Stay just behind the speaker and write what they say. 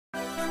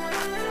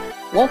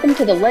Welcome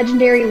to the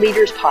Legendary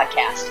Leaders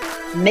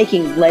Podcast,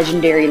 Making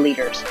Legendary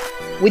Leaders,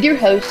 with your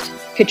host,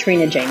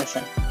 Katrina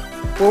Jameson,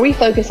 where we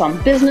focus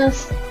on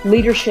business,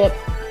 leadership,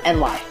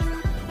 and life.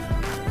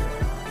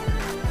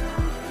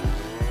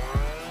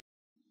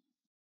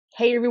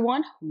 Hey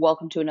everyone,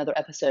 welcome to another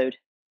episode.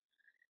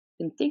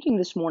 Been thinking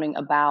this morning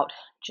about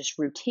just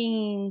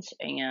routines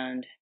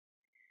and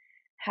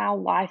how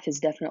life is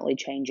definitely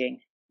changing.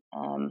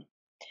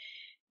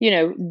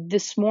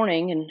 This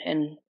morning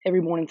and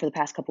every morning for the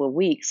past couple of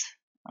weeks,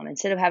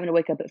 instead of having to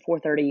wake up at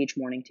 4:30 each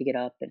morning to get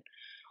up and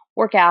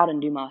work out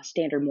and do my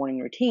standard morning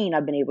routine,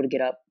 I've been able to get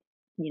up,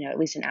 at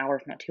least an hour,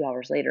 if not 2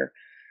 hours later.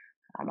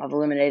 I've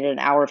eliminated an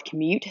hour of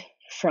commute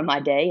from my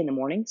day in the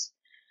mornings.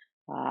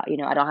 I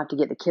don't have to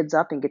get the kids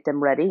up and get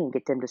them ready and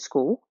get them to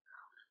school.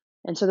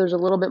 And so there's a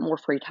little bit more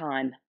free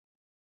time.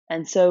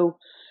 And so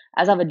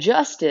as I've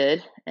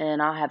adjusted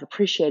and I have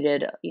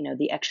appreciated,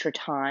 the extra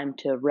time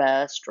to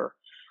rest or,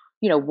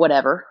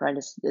 whatever, right?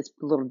 It's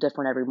a little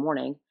different every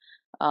morning.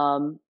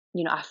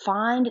 I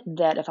find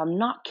that if I'm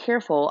not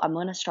careful, I'm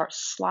going to start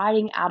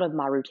sliding out of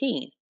my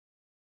routine.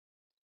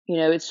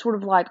 It's sort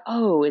of like,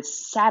 oh,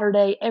 it's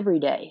Saturday every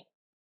day.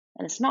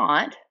 And it's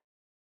not.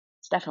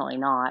 It's definitely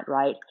not,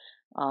 right?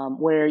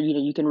 Where,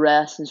 you can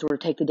rest and sort of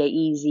take the day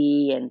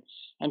easy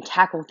and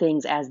tackle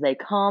things as they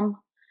come,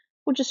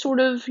 which is sort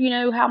of,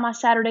 how my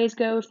Saturdays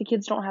go if the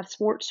kids don't have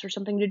sports or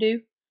something to do.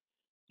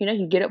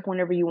 You get up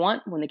whenever you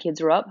want when the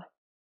kids are up,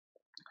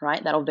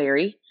 right? That'll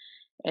vary.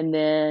 And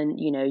then,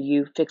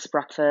 you fix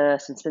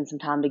breakfast and spend some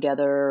time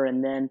together.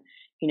 And then,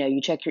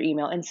 you check your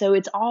email. And so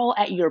it's all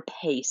at your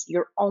pace,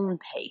 your own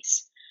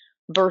pace,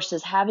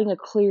 versus having a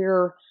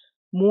clear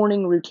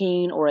morning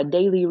routine or a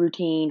daily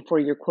routine for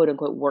your quote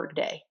unquote work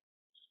day.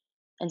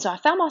 And so I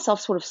found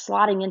myself sort of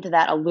sliding into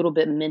that a little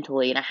bit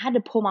mentally, and I had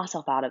to pull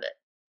myself out of it.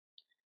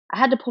 I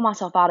had to pull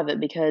myself out of it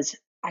because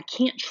I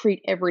can't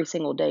treat every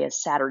single day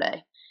as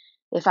Saturday.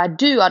 If I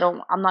do,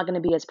 I'm not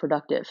going to be as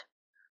productive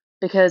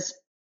because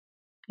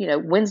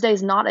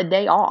Wednesday's not a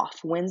day off.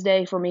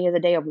 Wednesday for me is a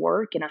day of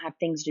work and I have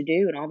things to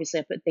do. And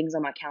obviously I put things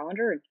on my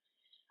calendar and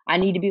I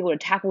need to be able to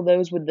tackle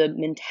those with the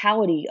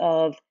mentality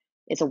of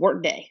it's a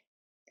work day.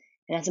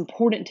 And that's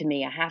important to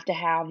me. I have to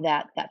have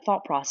that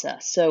thought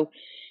process. So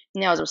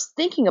now as I was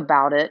thinking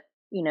about it,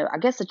 I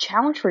guess the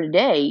challenge for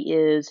today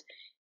is,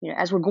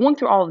 as we're going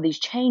through all of these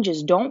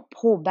changes, don't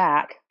pull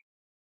back,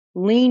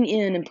 lean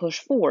in and push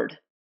forward.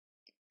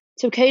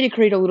 It's okay to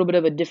create a little bit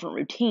of a different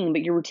routine,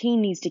 but your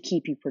routine needs to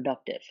keep you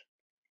productive.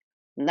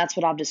 And that's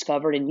what I've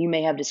discovered, and you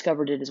may have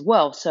discovered it as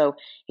well. So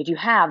if you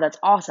have, that's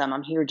awesome.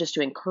 I'm here just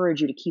to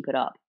encourage you to keep it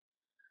up.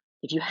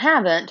 If you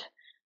haven't,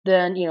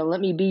 then, let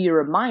me be your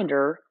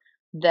reminder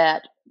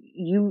that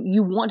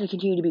you want to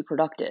continue to be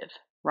productive,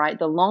 right?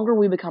 The longer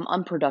we become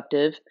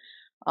unproductive,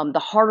 the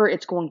harder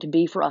it's going to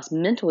be for us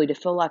mentally to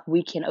feel like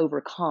we can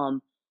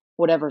overcome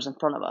whatever's in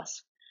front of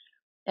us.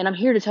 And I'm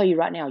here to tell you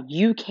right now,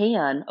 you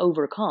can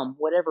overcome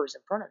whatever's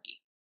in front of you.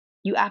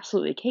 You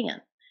absolutely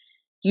can.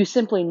 You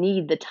simply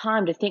need the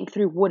time to think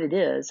through what it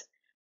is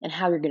and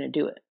how you're going to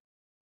do it.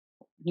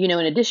 In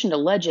addition to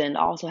Legend,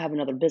 I also have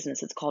another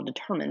business. It's called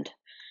Determined,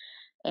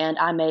 and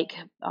I make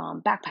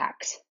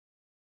backpacks.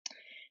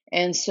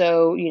 And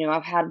so,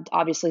 I've had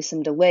obviously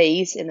some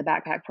delays in the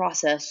backpack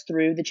process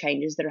through the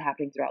changes that are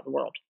happening throughout the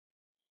world.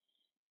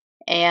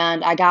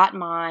 And I got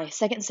my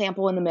second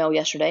sample in the mail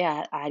yesterday.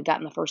 I had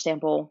gotten the first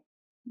sample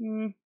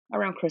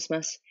around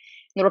Christmas.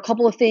 And there were a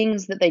couple of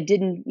things that they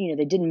didn't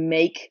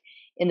make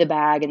in the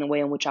bag in the way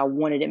in which I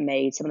wanted it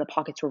made. Some of the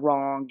pockets were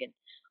wrong and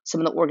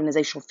some of the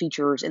organizational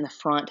features in the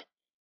front.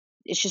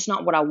 It's just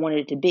not what I wanted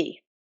it to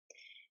be.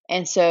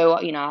 And so,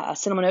 I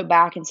sent them a note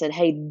back and said,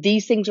 hey,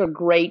 these things are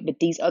great, but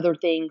these other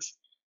things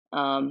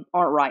aren't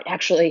right.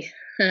 Actually,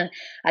 I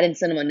didn't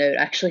send them a note.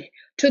 I actually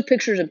took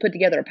pictures and put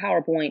together a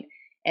PowerPoint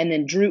and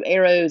then drew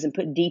arrows and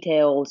put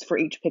details for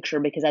each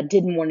picture because I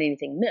didn't want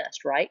anything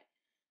missed, right?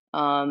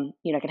 I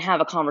can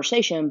have a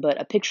conversation, but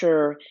a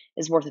picture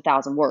is worth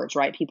 1,000 words,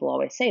 right? People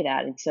always say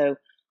that. And so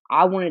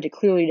I wanted to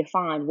clearly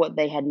define what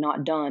they had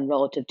not done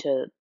relative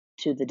to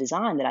the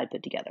design that I'd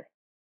put together.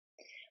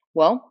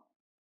 Well,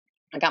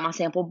 I got my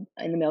sample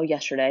in the mail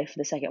yesterday for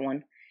the second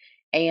one.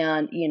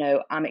 And,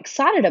 I'm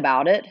excited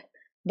about it.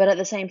 But at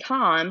the same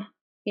time,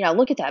 I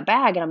look at that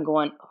bag and I'm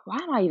going, why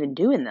am I even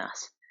doing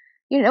this?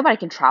 Nobody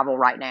can travel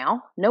right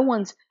now. No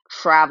one's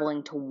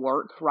traveling to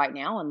work right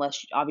now,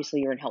 unless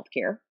obviously you're in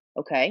healthcare.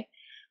 Okay.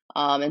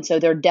 And so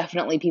there are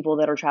definitely people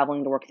that are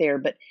traveling to work there.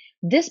 But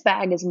this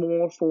bag is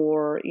more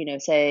for,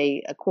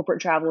 say a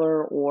corporate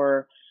traveler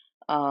or,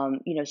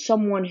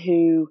 someone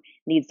who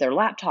needs their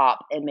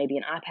laptop and maybe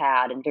an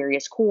iPad and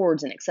various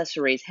cords and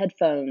accessories,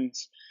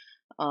 headphones,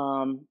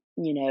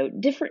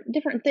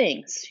 different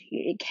things.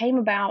 It came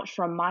about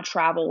from my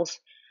travels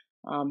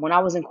when I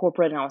was in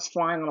corporate and I was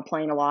flying on a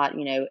plane a lot,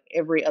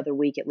 every other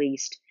week at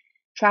least,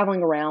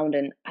 traveling around.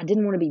 And I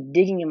didn't want to be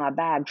digging in my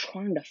bag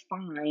trying to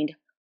find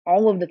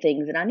all of the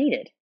things that I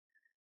needed.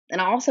 And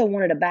I also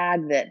wanted a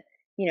bag that,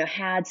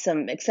 had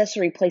some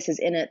accessory places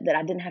in it that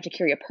I didn't have to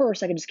carry a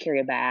purse. I could just carry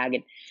a bag.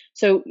 And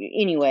so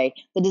anyway,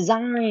 the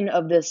design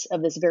of this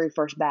very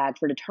first bag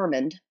for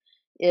Determined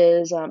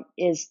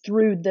is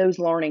through those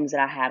learnings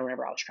that I had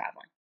whenever I was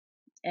traveling.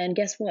 And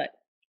guess what?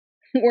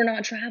 We're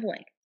not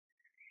traveling.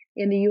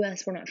 In the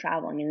US, we're not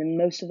traveling. And in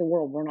most of the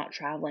world, we're not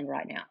traveling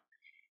right now.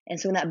 And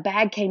so when that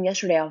bag came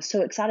yesterday, I was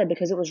so excited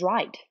because it was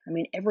right. I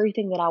mean,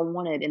 everything that I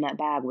wanted in that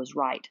bag was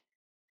right.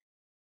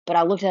 But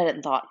I looked at it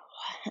and thought,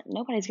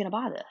 nobody's going to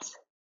buy this.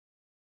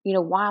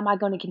 Why am I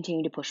going to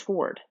continue to push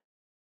forward?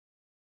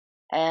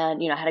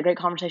 And, I had a great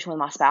conversation with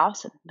my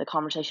spouse, and the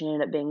conversation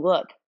ended up being,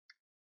 look,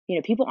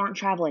 people aren't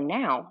traveling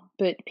now,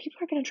 but people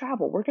are going to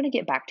travel. We're going to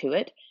get back to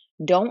it.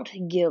 Don't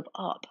give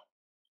up.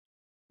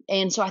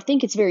 And so I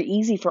think it's very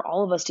easy for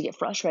all of us to get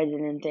frustrated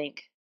and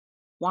think,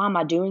 why am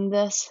I doing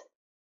this?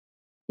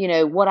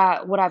 What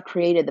I've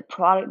created, the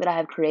product that I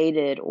have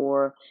created,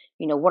 or,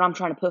 what I'm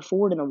trying to put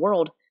forward in the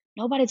world,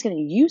 nobody's going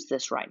to use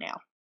this right now.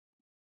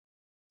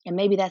 And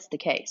maybe that's the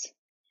case.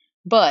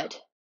 But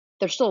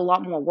there's still a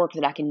lot more work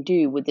that I can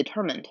do with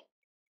Determined.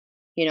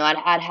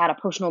 I'd had a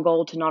personal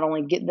goal to not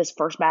only get this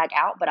first bag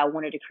out, but I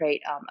wanted to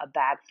create a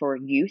bag for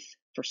youth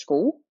for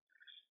school.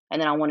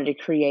 And then I wanted to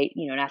create,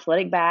 an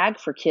athletic bag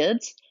for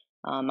kids.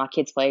 My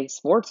kids play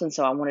sports, and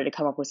so I wanted to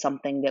come up with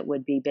something that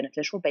would be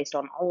beneficial based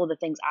on all of the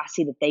things I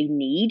see that they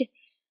need.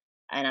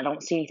 And I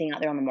don't see anything out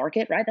there on the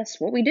market, right? That's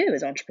what we do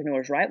as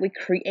entrepreneurs, right? We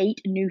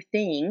create new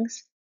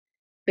things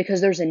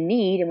because there's a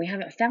need and we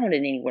haven't found it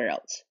anywhere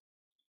else.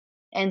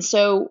 And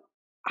so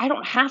I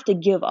don't have to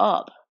give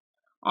up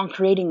on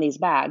creating these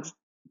bags.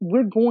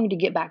 We're going to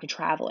get back to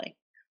traveling.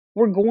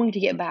 We're going to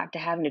get back to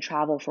having to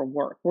travel for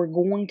work. We're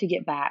going to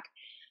get back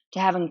to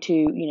having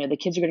to, the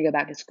kids are going to go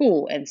back to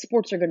school and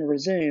sports are going to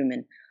resume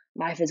and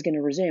life is going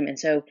to resume. And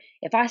so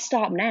if I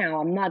stop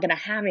now, I'm not going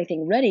to have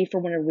anything ready for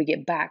whenever we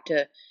get back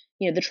to,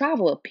 the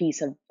travel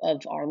piece of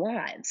our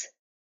lives.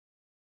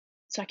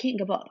 So I can't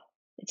give up.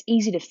 It's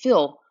easy to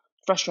feel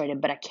frustrated,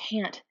 but I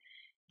can't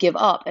give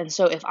up. And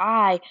so if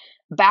I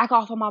back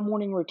off on my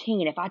morning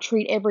routine, if I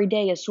treat every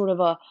day as sort of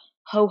a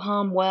ho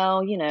hum,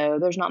 well,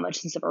 there's not much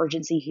sense of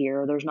urgency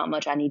here. There's not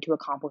much I need to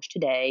accomplish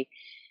today.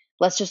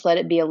 Let's just let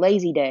it be a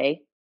lazy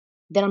day.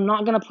 Then I'm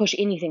not going to push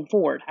anything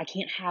forward. I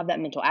can't have that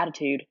mental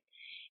attitude.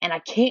 And I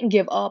can't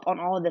give up on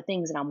all of the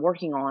things that I'm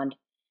working on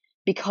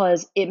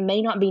because it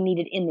may not be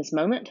needed in this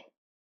moment,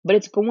 but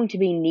it's going to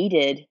be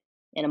needed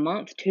in a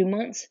month, 2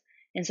 months.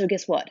 And so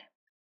guess what?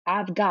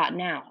 I've got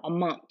now a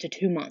month to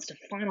 2 months to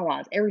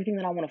finalize everything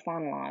that I want to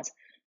finalize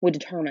with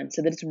Determined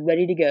so that it's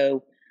ready to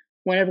go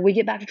whenever we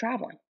get back to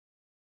traveling.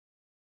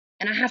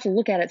 And I have to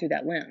look at it through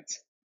that lens.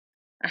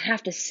 I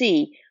have to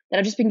see that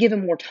I've just been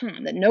given more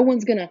time, that no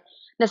one's going to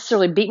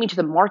necessarily beat me to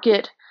the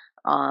market.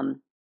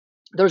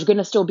 There's going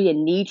to still be a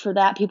need for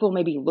that. People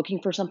may be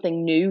looking for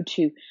something new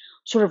to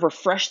sort of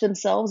refresh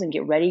themselves and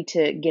get ready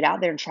to get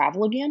out there and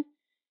travel again.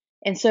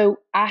 And so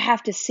I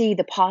have to see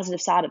the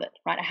positive side of it,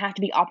 right? I have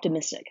to be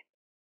optimistic.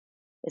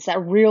 It's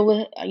that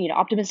real,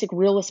 optimistic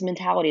realist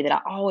mentality that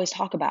I always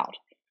talk about.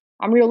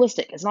 I'm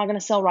realistic. It's not going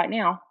to sell right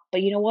now,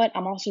 but you know what?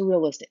 I'm also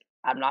realistic.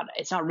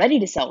 It's not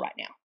ready to sell right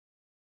now.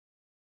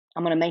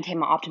 I'm going to maintain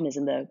my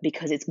optimism though,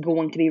 because it's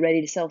going to be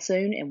ready to sell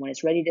soon. And when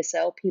it's ready to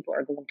sell, people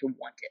are going to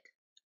want it.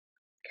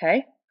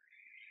 Okay.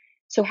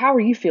 So how are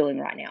you feeling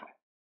right now?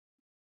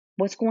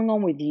 What's going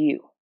on with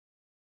you?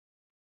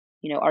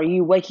 Are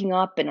you waking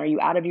up and are you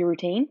out of your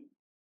routine?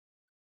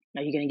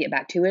 Are you going to get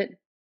back to it?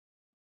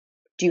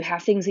 Do you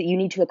have things that you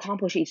need to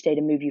accomplish each day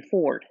to move you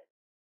forward?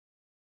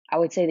 I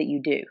would say that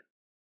you do.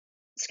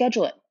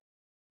 Schedule it,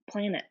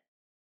 plan it.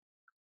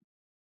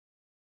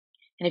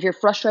 And if you're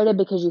frustrated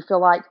because you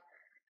feel like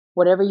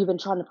whatever you've been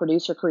trying to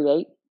produce or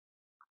create,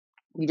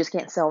 you just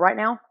can't sell right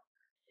now,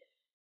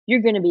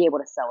 you're going to be able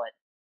to sell it.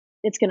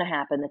 It's going to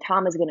happen. The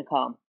time is going to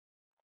come.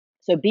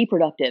 So be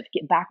productive,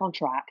 get back on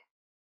track,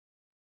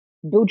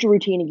 build your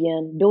routine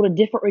again, build a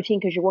different routine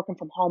because you're working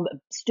from home, but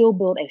still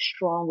build a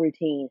strong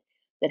routine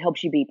that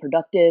helps you be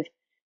productive,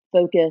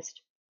 focused,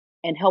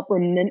 and help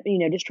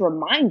just to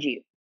remind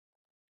you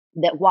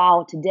that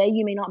while today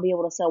you may not be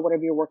able to sell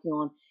whatever you're working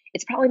on,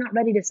 it's probably not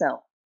ready to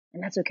sell,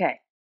 and that's okay.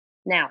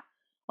 Now,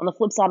 on the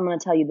flip side, I'm going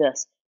to tell you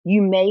this.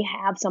 You may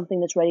have something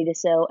that's ready to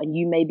sell, and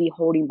you may be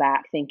holding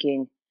back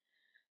thinking,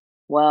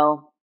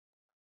 well,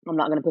 I'm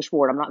not going to push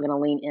forward. I'm not going to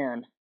lean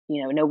in.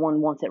 No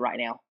one wants it right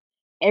now.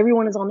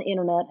 Everyone is on the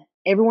internet.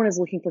 Everyone is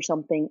looking for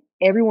something.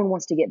 Everyone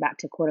wants to get back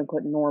to quote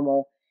unquote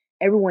normal.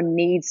 Everyone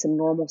needs some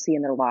normalcy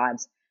in their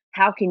lives.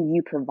 How can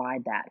you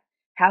provide that?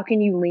 How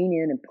can you lean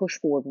in and push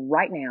forward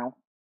right now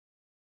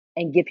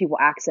and give people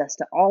access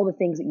to all the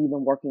things that you've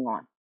been working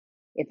on?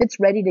 If it's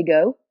ready to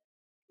go,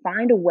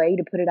 find a way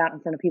to put it out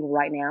in front of people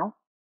right now,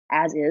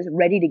 as is,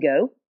 ready to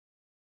go.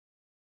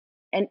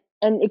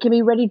 And it can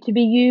be ready to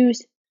be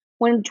used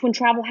when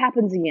travel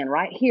happens again,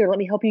 right? Here, let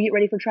me help you get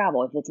ready for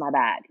travel if it's my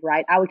bag,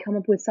 right? I would come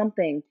up with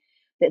something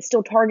that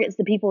still targets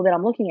the people that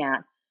I'm looking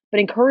at, but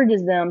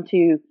encourages them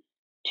to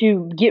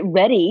get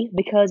ready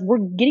because we're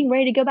getting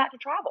ready to go back to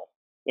travel.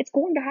 It's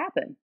going to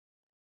happen.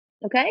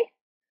 Okay?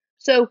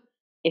 So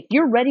If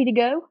you're ready to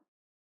go,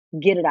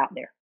 get it out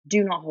there.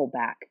 Do not hold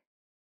back.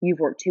 You've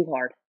worked too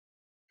hard.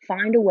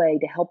 Find a way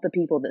to help the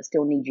people that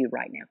still need you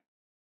right now.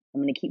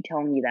 I'm going to keep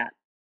telling you that.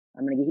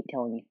 I'm going to keep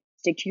telling you.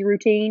 Stick to your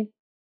routine.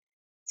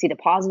 See the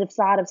positive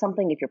side of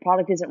something. If your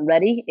product isn't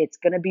ready, it's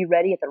going to be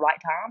ready at the right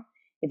time.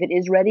 If it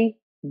is ready,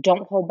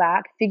 don't hold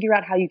back. Figure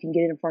out how you can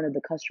get it in front of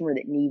the customer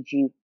that needs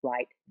you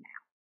right now.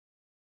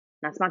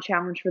 That's my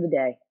challenge for the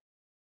day.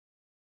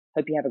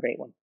 Hope you have a great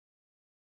one.